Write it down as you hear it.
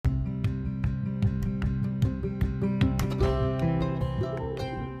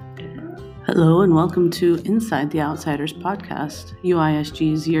Hello and welcome to Inside the Outsiders podcast,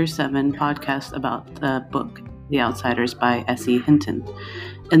 UISG's Year 7 podcast about the book The Outsiders by S.E. Hinton.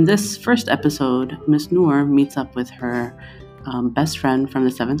 In this first episode, Miss Nour meets up with her best friend from the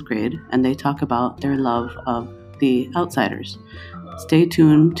 7th grade, and they talk about their love of The Outsiders. Stay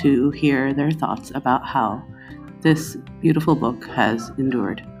tuned to hear their thoughts about how this beautiful book has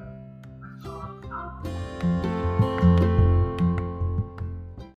endured.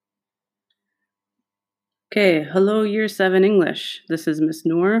 Okay, hello Year 7 English. This is Miss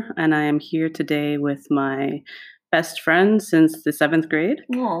Nour, and I am here today with my best friend since the 7th grade.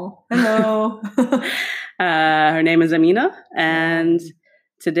 Oh, hello. Her name is Amina, and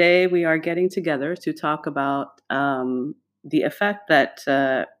today we are getting together to talk about the effect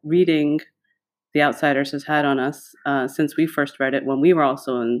that reading The Outsiders has had on us since we first read it when we were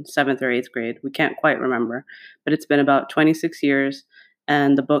also in 7th or 8th grade. We can't quite remember, but it's been about 26 years.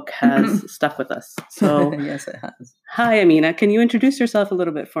 And the book has stuck with us. So, yes, it has. Hi, Amina. Can you introduce yourself a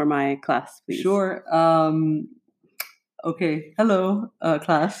little bit for my class, please? Sure. Okay. Hello,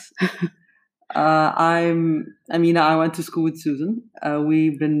 class. I'm Amina. I went to school with Susan.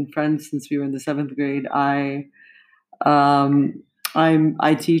 We've been friends since we were in the 7th grade. I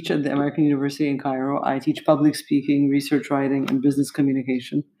teach at the American University in Cairo. I teach public speaking, research writing, and business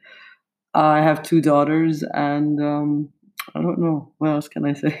communication. I have 2 daughters, and I don't know. What else can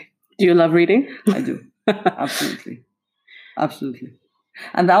I say? Do you love reading? I do. Absolutely. Absolutely.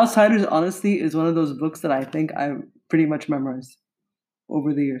 And The Outsiders, honestly, is one of those books that I think I pretty much memorized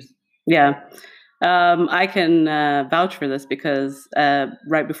over the years. Yeah. I can vouch for this because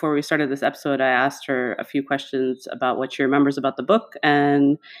right before we started this episode, I asked her a few questions about what she remembers about the book.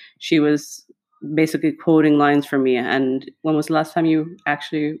 And she was basically quoting lines from me. And when was the last time you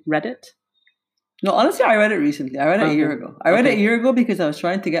actually read it? No, honestly, I read it recently. I read it a year ago. I read it a year ago because I was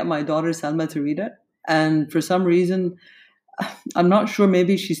trying to get my daughter Selma to read it. And for some reason, I'm not sure,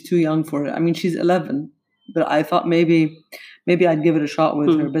 maybe she's too young for it. I mean, she's 11, but I thought maybe I'd give it a shot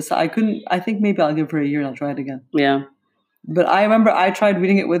with her. But I couldn't. I think maybe I'll give her a year and I'll try it again. Yeah. But I remember I tried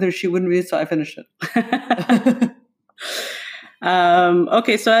reading it with her. She wouldn't read it, so I finished it.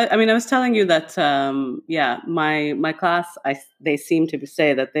 Okay, so I was telling you that my class, they seem to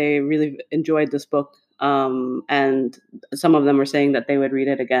say that they really enjoyed this book, and some of them were saying that they would read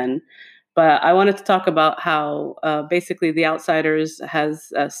it again. But I wanted to talk about how basically The Outsiders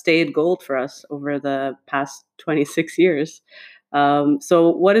has stayed gold for us over the past 26 years. So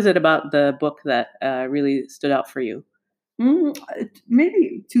what is it about the book that really stood out for you?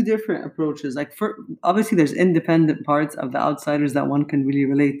 Maybe 2 different approaches. Like, obviously, there's independent parts of The Outsiders that one can really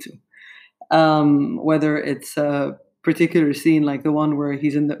relate to. Whether it's a particular scene, like the one where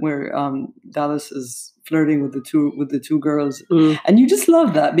where Dallas is flirting with the two girls, and you just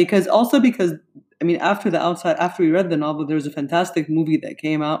love that because I mean, after we read the novel, there's a fantastic movie that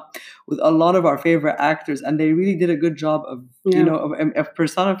came out with a lot of our favorite actors, and they really did a good job of of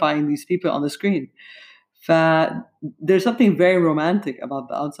personifying these people on the screen. There's something very romantic about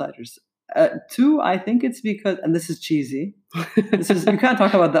The Outsiders. 2, I think it's because, and this is cheesy. You can't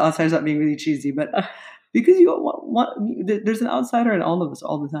talk about The Outsiders not being really cheesy, but because there's an outsider in all of us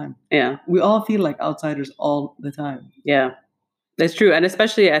all the time. Yeah, we all feel like outsiders all the time. Yeah, that's true, and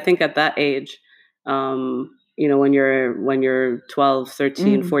especially I think at that age, when you're 12,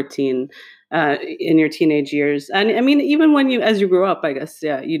 13, 14. In your teenage years, and I mean, even as you grow up, I guess,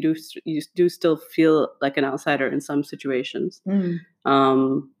 you do still feel like an outsider in some situations.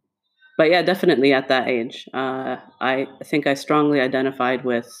 But yeah, definitely at that age, I think I strongly identified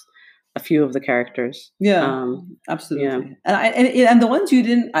with a few of the characters. Yeah, absolutely. Yeah. And the ones you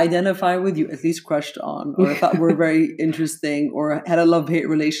didn't identify with, you at least crushed on, or thought were very interesting, or had a love-hate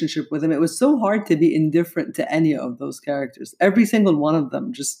relationship with them. It was so hard to be indifferent to any of those characters. Every single one of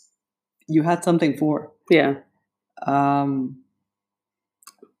them, just you had something for. Yeah. I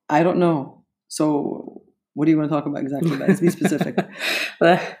don't know. So what do you want to talk about exactly? Let's be specific.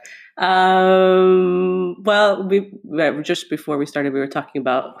 Well, just before we started, we were talking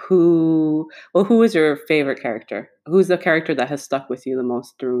about who is your favorite character? Who's the character that has stuck with you the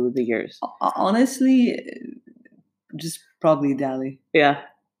most through the years? Honestly, just probably Dali. Yeah.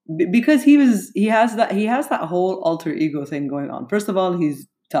 Because he has that whole alter ego thing going on. First of all, he's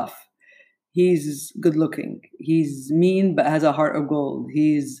tough. He's good looking. He's mean, but has a heart of gold.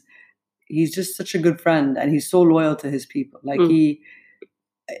 He's just such a good friend, and he's so loyal to his people. Like the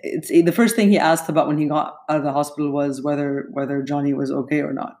first thing he asked about when he got out of the hospital was whether Johnny was okay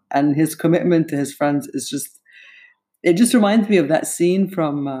or not. And his commitment to his friends is just, It just reminds me of that scene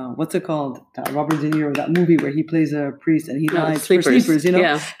from what's it called? Robert De Niro, that movie where he plays a priest and he dies for sleepers, you know?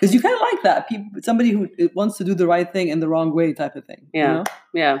 Yeah. Because you kind of like that. Somebody who wants to do the right thing in the wrong way type of thing. Yeah. You know?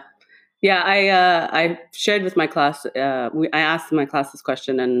 Yeah. Yeah, I shared with my class. I asked my class this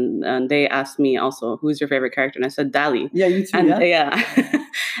question, and they asked me also, "Who's your favorite character?" And I said Dali. Yeah, you too. And yeah.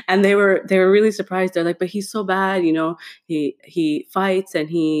 And they were really surprised. They're like, "But he's so bad, you know. He fights and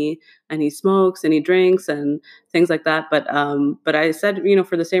he smokes and he drinks and things like that." But I said, you know,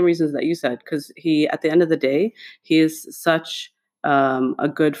 for the same reasons that you said, because he, at the end of the day, he is such a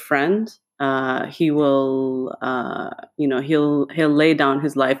good friend. He will, you know, he'll lay down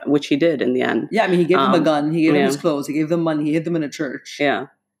his life, which he did in the end. Yeah, I mean, he gave them a gun, he gave them yeah. his clothes, he gave them money, he hid them in a church. Yeah,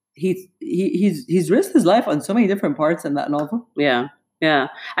 he's risked his life on so many different parts in that novel. Yeah, yeah.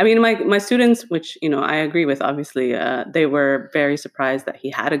 I mean, my students, which, you know, I agree with, obviously, they were very surprised that he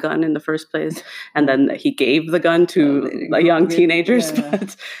had a gun in the first place, and then that he gave the gun to young teenagers. Yeah.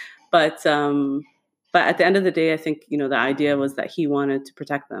 But at the end of the day, I think, you know, the idea was that he wanted to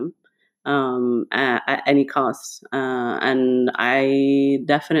protect them at any cost, and I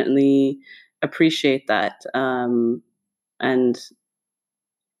definitely appreciate that. And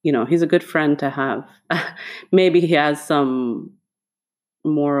you know, he's a good friend to have. Maybe he has some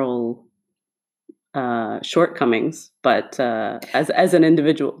moral shortcomings, but as an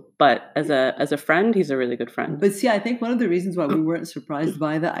individual, but as a friend, he's a really good friend. But see, I think one of the reasons why we weren't surprised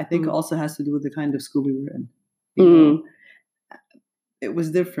by that, I think also has to do with the kind of school we were in. You know? It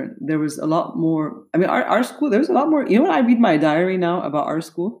was different. There was a lot more. I mean, our school, there was a lot more. You know, when I read my diary now about our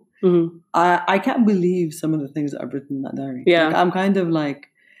school, I can't believe some of the things that I've written in that diary. Yeah. Like, I'm kind of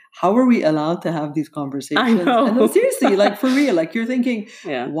like, how are we allowed to have these conversations? I know. And seriously, like, for real, like, you're thinking,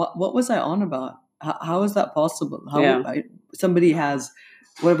 Yeah. what was I on about? How is that possible? How somebody has,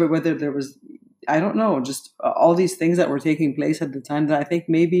 whether there was, I don't know, just all these things that were taking place at the time that I think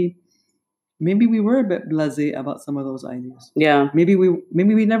maybe we were a bit blasé about some of those ideas. Yeah. Maybe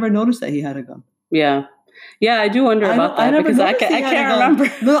we never noticed that he had a gun. Yeah. Yeah, I do wonder about that because I can't remember.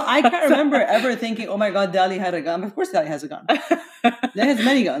 No, I can't remember ever thinking, "Oh my God, Dali had a gun." Of course, Dali has a gun. Dali has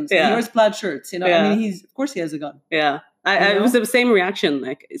many guns. Yeah. He wears plaid shirts. You know, I mean, of course he has a gun. Yeah, it was the same reaction.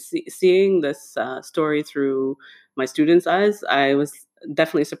 Like seeing this story through my students' eyes, I was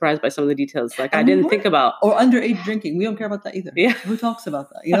definitely surprised by some of the details. Like, I didn't think about or underage drinking. We don't care about that either. Yeah, who talks about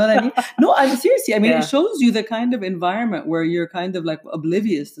that? You know what I mean? No, seriously. I mean, it shows you the kind of environment where you're kind of like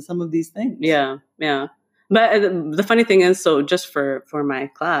oblivious to some of these things. Yeah, yeah. But the funny thing is, so just for my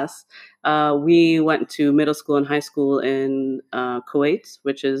class, we went to middle school and high school in Kuwait,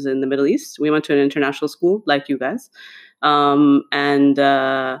 which is in the Middle East. We went to an international school like you guys. And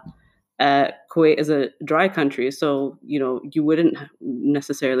Kuwait is a dry country, so, you know, you wouldn't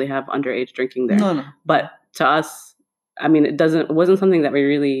necessarily have underage drinking there. No. But to us, I mean, it wasn't something that we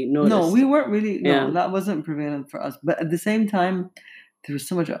really noticed. No, we weren't really. No, that wasn't prevalent for us. But at the same time, there was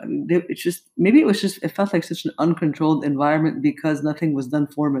so much. It felt like such an uncontrolled environment because nothing was done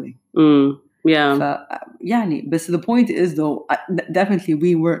formally. Yeah. But so the point is, though, definitely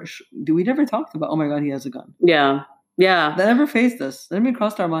we never talked about, oh my God, he has a gun. Yeah. Yeah. That never faced us. That never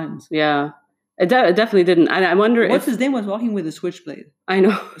crossed our minds. Yeah. It definitely didn't. I wonder what's his name was walking with a switchblade. I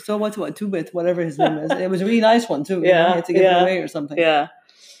know. So what's 2-bit, whatever his name is. It was a really nice one too. Yeah. You know, to give it away or something. Yeah.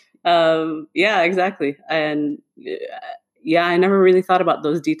 Yeah, exactly. And yeah, I never really thought about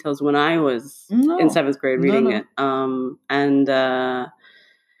those details when I was in 7th grade reading it. And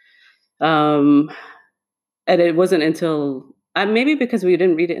it wasn't until maybe because we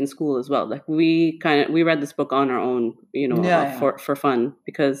didn't read it in school as well. Like we read this book on our own, you know, for fun,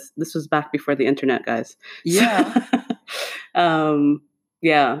 because this was back before the internet, guys. Yeah.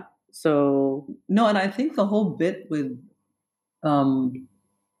 Yeah. So no, and I think the whole bit with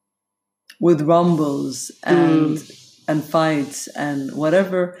rumbles and fights and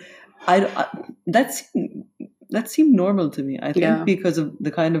whatever, that seemed normal to me. I think because of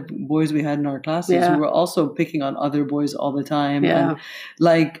the kind of boys we had in our classes who were also picking on other boys all the time. Yeah.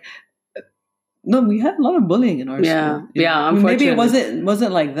 And we had a lot of bullying in our school. Yeah. I mean, maybe it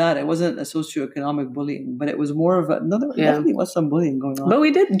wasn't like that. It wasn't a socioeconomic bullying, but it was more of there definitely was some bullying going on. But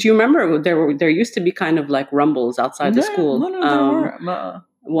we did. Do you remember there used to be kind of like rumbles outside the school? No, there were.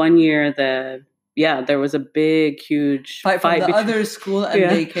 One year there was a big, huge fight from the other school, and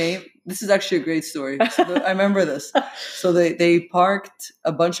they came. This is actually a great story. So I remember this. So they parked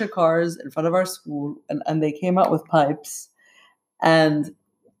a bunch of cars in front of our school, and they came out with pipes. And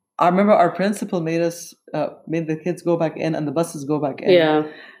I remember our principal made the kids go back in and the buses go back in. Yeah.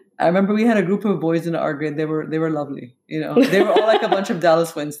 I remember we had a group of boys in our grade. They were lovely. They were all like a bunch of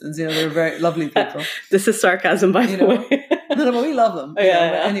Dallas Winstons. They were very lovely people. This is sarcasm, by the way. No, but we love them.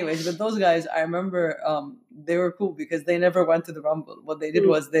 Yeah. But anyways, but those guys, I remember they were cool because they never went to the Rumble. What they did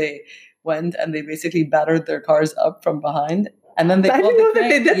was they went and they basically battered their cars up from behind. And then they called the crane.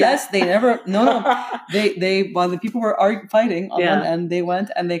 They did yes, that. They never. No. They while the people were fighting on one end, they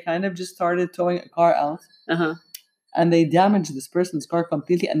went and they kind of just started towing a car out, and they damaged this person's car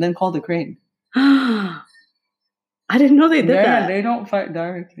completely, and then called the crane. I didn't know they did that. They don't fight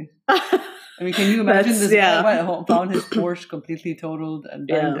directly. I mean, can you imagine this guy went home, found his Porsche completely totaled and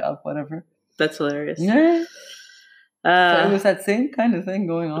burned up, whatever. That's hilarious. Yeah. So it was that same kind of thing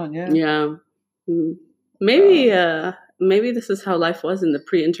going on. Yeah. Yeah. Maybe this is how life was in the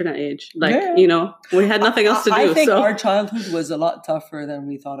pre-internet age. Like, we had nothing else to do. I think our childhood was a lot tougher than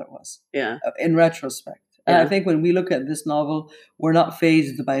we thought it was. Yeah. In retrospect. And I think when we look at this novel, we're not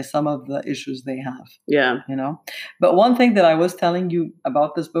fazed by some of the issues they have. Yeah. But one thing that I was telling you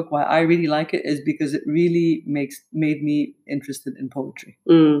about this book, why I really like it, is because it really made me interested in poetry.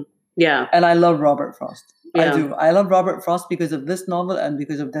 Yeah. And I love Robert Frost. Yeah. I do. I love Robert Frost because of this novel and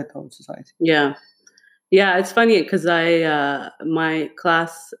because of Dead Poets Society. Yeah. Yeah, it's funny because my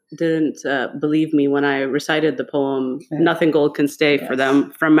class didn't believe me when I recited the poem "Nothing Gold Can Stay" for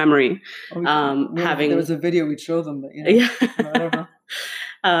them from memory. There was a video we'd show them, but whatever.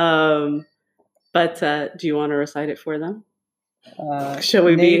 But do you want to recite it for them? Shall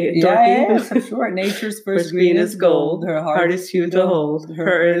we be dorky? Yeah, sure. Nature's first green is gold. Her heart is hue to hold.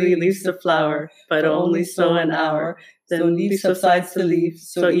 Her early leaves to flower, but only so an hour. Then leaf subsides to leaf.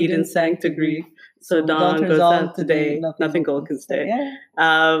 So Eden sank to grief. So dawn goes out today, nothing gold can stay. Yeah.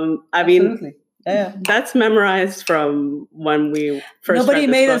 I mean, that's memorized from when we first read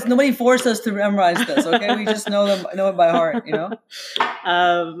this book. Nobody forced us to memorize this, okay? We just know it by heart,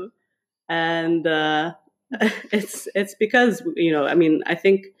 And it's because, I mean, I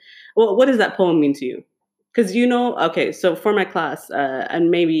think, well, what does that poem mean to you? Because, okay, so for my class, and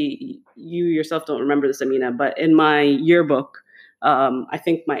maybe you yourself don't remember this, Amina, but in my yearbook, I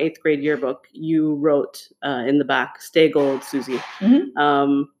think my 8th grade yearbook, you wrote in the back, "Stay gold, Susie."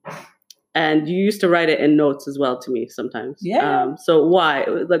 Mm-hmm. And you used to write it in notes as well to me sometimes. Yeah. So why?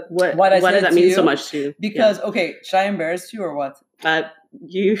 Like, why does that mean so much to you? Because, okay, should I embarrass you or what?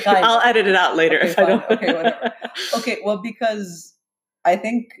 I'll edit it out later. Okay, fine. Okay, whatever. Okay, well, because I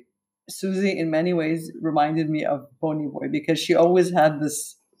think Susie in many ways reminded me of Ponyboy because she always had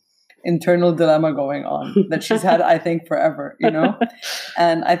this internal dilemma going on that she's had, I think, forever,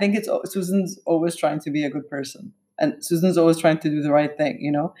 And I think Susan's always trying to be a good person. And Susan's always trying to do the right thing,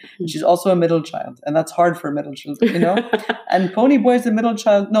 And she's also a middle child. And that's hard for middle children, And Ponyboy's the middle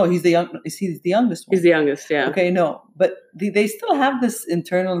child. No, he's the youngest one. He's the youngest, yeah. Okay, no. But they still have this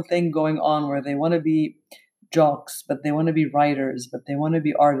internal thing going on where they want to be jocks, but they want to be writers, but they want to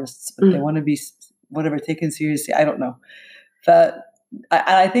be artists, but they want to be whatever, taken seriously. I don't know. But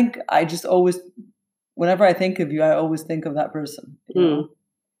I think I just always, whenever I think of you, I always think of that person.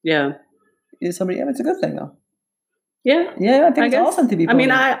 Yeah. It's a good thing though. Yeah. Yeah, I think it's awesome to be Pony.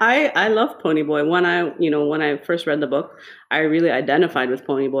 I love Ponyboy. When I first read the book, I really identified with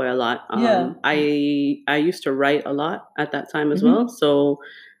Ponyboy a lot. I used to write a lot at that time as well. So,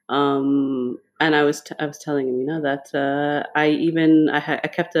 and I was telling Amina that I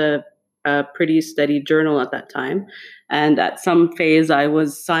kept a pretty steady journal at that time, and at some phase I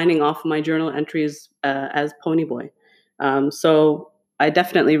was signing off my journal entries as Ponyboy. So I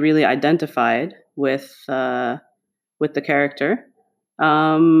definitely really identified with the character.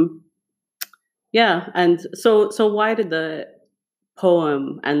 And so why did the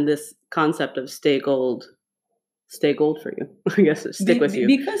poem and this concept of stay gold for you? I guess stick with you.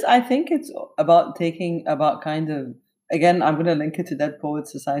 Because I think it's about kind of, again, I'm going to link it to Dead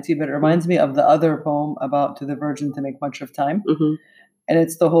Poets Society, but it reminds me of the other poem about "To the Virgin to Make Much of Time." Mm-hmm. And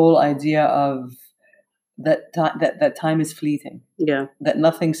it's the whole idea of that time is fleeting. Yeah. That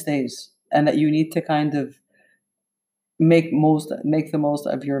nothing stays, and that you need to kind of make the most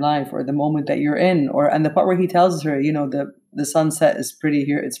of your life, or the moment that you're in, and the part where he tells her, the sunset is pretty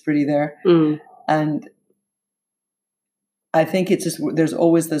here, it's pretty there. And I think it's just, there's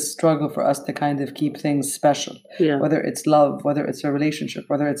always this struggle for us to kind of keep things special, whether it's love, whether it's a relationship,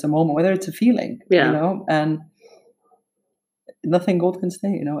 whether it's a moment, whether it's a feeling, and nothing gold can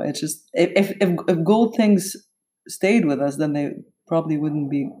stay, It's just, if gold things stayed with us, then they probably wouldn't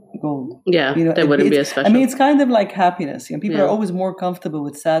be gold. Yeah, they wouldn't be as special. I mean, it's kind of like happiness. People are always more comfortable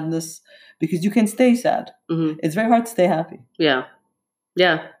with sadness because you can stay sad. Mm-hmm. It's very hard to stay happy. Yeah.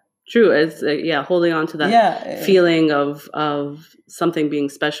 True. It's holding on to that feeling of something being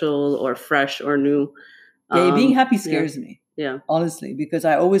special or fresh or new. Being happy scares me. Yeah. Honestly, because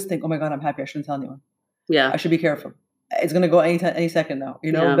I always think, oh my God, I'm happy. I shouldn't tell anyone. Yeah. I should be careful. It's gonna go any second now,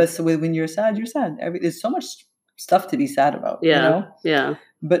 you know. But so when you're sad, you're sad. There's so much stuff to be sad about, you know. Yeah.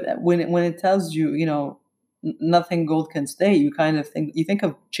 But when it tells you, you know, nothing gold can stay, you kind of think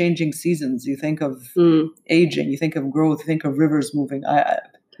of changing seasons, you think of aging, you think of growth, you think of rivers moving. I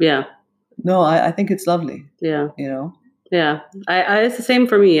think it's lovely. Yeah. You know. Yeah. It's the same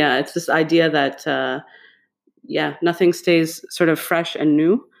for me. Yeah. It's this idea that nothing stays sort of fresh and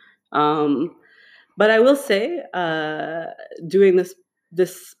new. But I will say, doing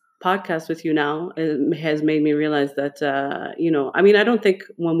this podcast with you now has made me realize that, I don't think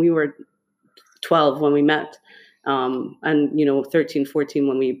when we were 12, when we met, and 13, 14,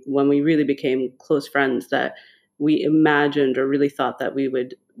 when we really became close friends, that we imagined or really thought that we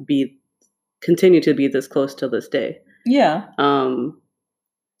would continue to be this close till this day. Yeah.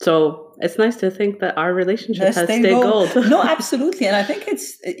 So it's nice to think that our relationship has stayed gold. No, absolutely, and I think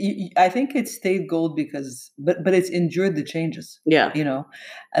it's stayed gold because, but it's endured the changes. Yeah, you know,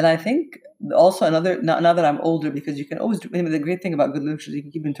 and I think also now that I'm older, because you can always do. The great thing about good literature is you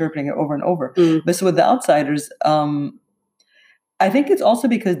can keep interpreting it over and over. But so with The Outsiders, I think it's also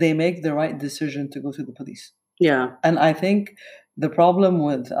because they make the right decision to go to the police. Yeah, and I think the problem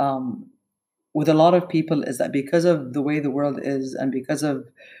with a lot of people is that because of the way the world is, and because of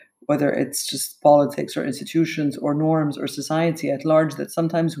whether it's just politics or institutions or norms or society at large, that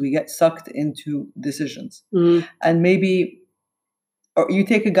sometimes we get sucked into decisions. And maybe, or you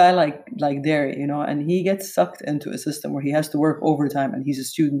take a guy like Derry, you know, and he gets sucked into a system where he has to work overtime, and he's a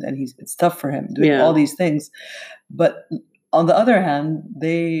student, and it's tough for him doing all these things. But on the other hand,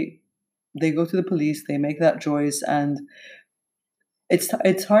 they go to the police, they make that choice, and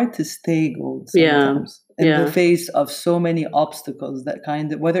it's hard to stay gold sometimes in the face of so many obstacles, that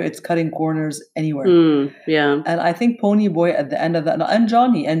kind of, whether it's cutting corners anywhere. And I think Ponyboy at the end of that, and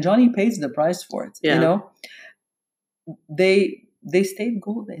Johnny pays the price for it. You know, they stayed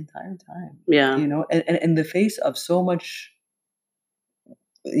gold the entire time. You know, and in the face of so much.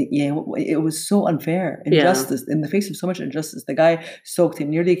 It was so unfair. Injustice. In the face of so much injustice, the guy soaked him,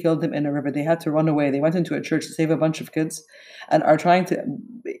 nearly killed him in a river. They had to run away. They went into a church to save a bunch of kids, and are trying to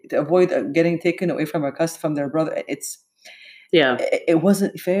avoid getting taken away from their brother. It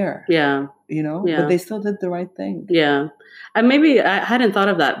wasn't fair. You know. But they still did the right thing. And maybe I hadn't thought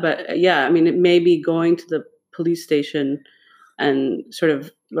of that, but it may be going to the police station and sort of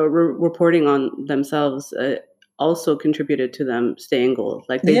reporting on themselves also contributed to them staying gold.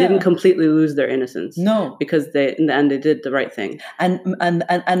 Like they didn't completely lose their innocence. No, because in the end they did the right thing. And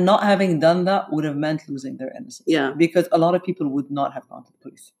not having done that would have meant losing their innocence. Because a lot of people would not have gone to the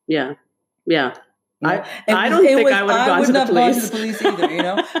police. I don't think I would have gone to the police. Gone to the police either, you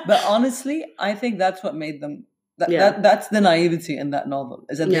know. But honestly, I think that's what made them. That's the naivety in that novel,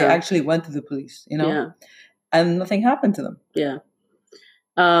 is that they actually went to the police, you know, and nothing happened to them.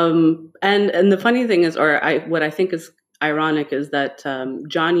 And the funny thing is, what I think is ironic, is that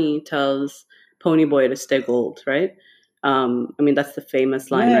Johnny tells Ponyboy to stay gold, right? That's the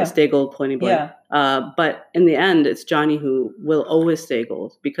famous line, right? Stay gold, Ponyboy. But in the end, it's Johnny who will always stay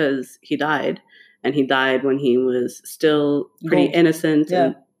gold, because he died, and he died when he was still pretty innocent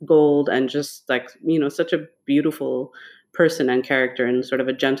and gold, and just like, such a beautiful person and character, and sort of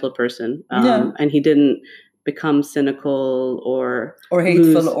a gentle person. And he didn't become cynical or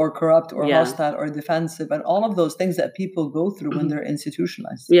hateful or corrupt or hostile or defensive, and all of those things that people go through when they're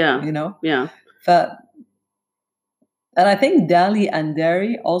institutionalized. You know. And I think Dali and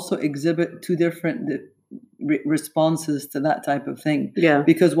Derry also exhibit two different responses to that type of thing.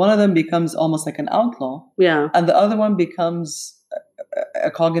 Because one of them becomes almost like an outlaw. And the other one becomes a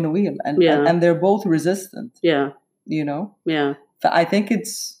cog in a wheel, and they're both resistant. You know. I think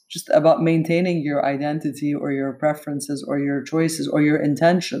it's just about maintaining your identity or your preferences or your choices or your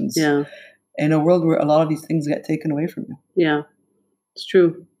intentions in a world where a lot of these things get taken away from you. It's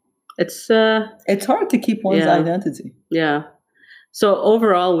true. It's hard to keep one's identity. So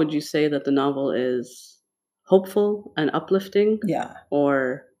overall, would you say that the novel is hopeful and uplifting?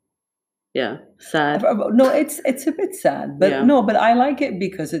 Or sad? No, it's a bit sad, but no, but I like it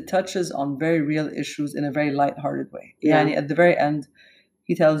because it touches on very real issues in a very lighthearted way. And at the very end,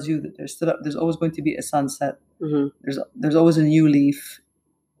 he tells you that there's always going to be a sunset. There's always a new leaf.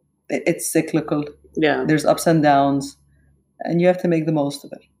 It's cyclical. There's ups and downs, and you have to make the most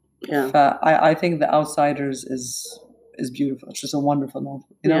of it. I think The Outsiders is beautiful. It's just a wonderful novel.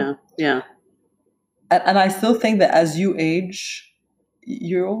 You know. And I still think that as you age,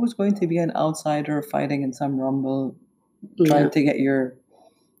 you're always going to be an outsider fighting in some rumble, Yeah. trying to get your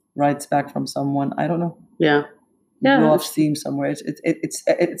rights back from someone. I don't know. Yeah. Blow Yeah. off steam somewhere.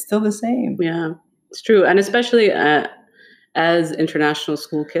 It's still the same. Yeah, it's true. And especially as international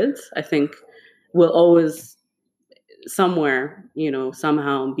school kids, I think we'll always somewhere,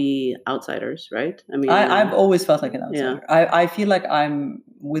 somehow be outsiders, right? I mean, I've always felt like an yeah. outsider. I feel like I'm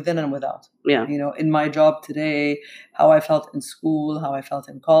within and without. Yeah. In my job today, how I felt in school, how I felt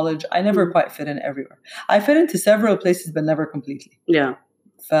in college, I never quite fit in everywhere. I fit into several places, but never completely. Yeah.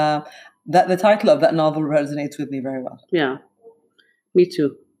 That the title of that novel resonates with me very well. Yeah. Me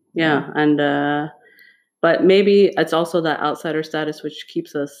too. Yeah. And but maybe it's also that outsider status which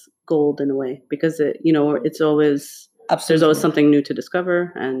keeps us gold in a way, because it's always there's always something new to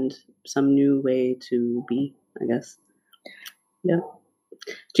discover and some new way to be, I guess. Yeah.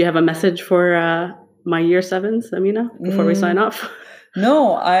 Do you have a message for my year sevens, Amina, before we sign off?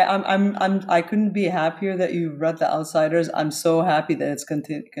 No, I couldn't be happier that you read The Outsiders. I'm so happy that it's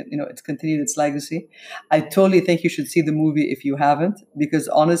continued its legacy. I totally think you should see the movie if you haven't, because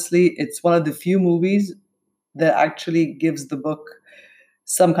honestly, it's one of the few movies that actually gives the book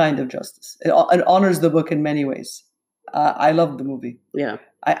some kind of justice. It honors the book in many ways. I love the movie. Yeah.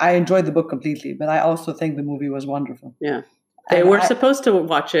 I enjoyed the book completely, but I also think the movie was wonderful. Yeah. They were supposed to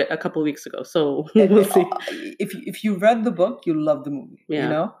watch it a couple weeks ago, so we'll see. If you read the book, you'll love the movie.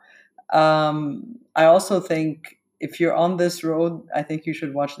 Yeah. I also think if you're on this road, I think you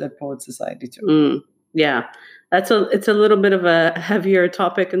should watch Dead Poets Society too. Yeah, it's a little bit of a heavier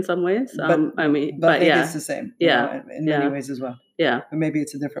topic in some ways. But I think yeah, it's the same. Yeah, in many ways as well. Yeah, but maybe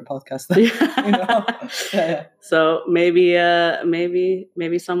it's a different podcast. Yeah. So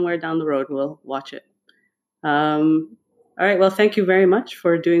maybe somewhere down the road we'll watch it. All right. Well, thank you very much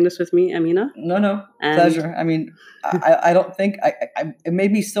for doing this with me, Amina. No, pleasure. I mean, I don't think it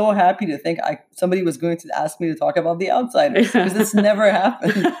made me so happy to think somebody was going to ask me to talk about The Outsiders, because it's never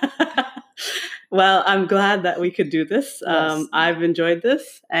happened. Well, I'm glad that we could do this. Yes. I've enjoyed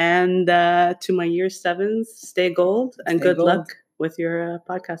this, and to my year sevens, stay gold and good luck with your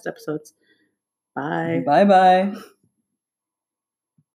podcast episodes. Bye. Bye.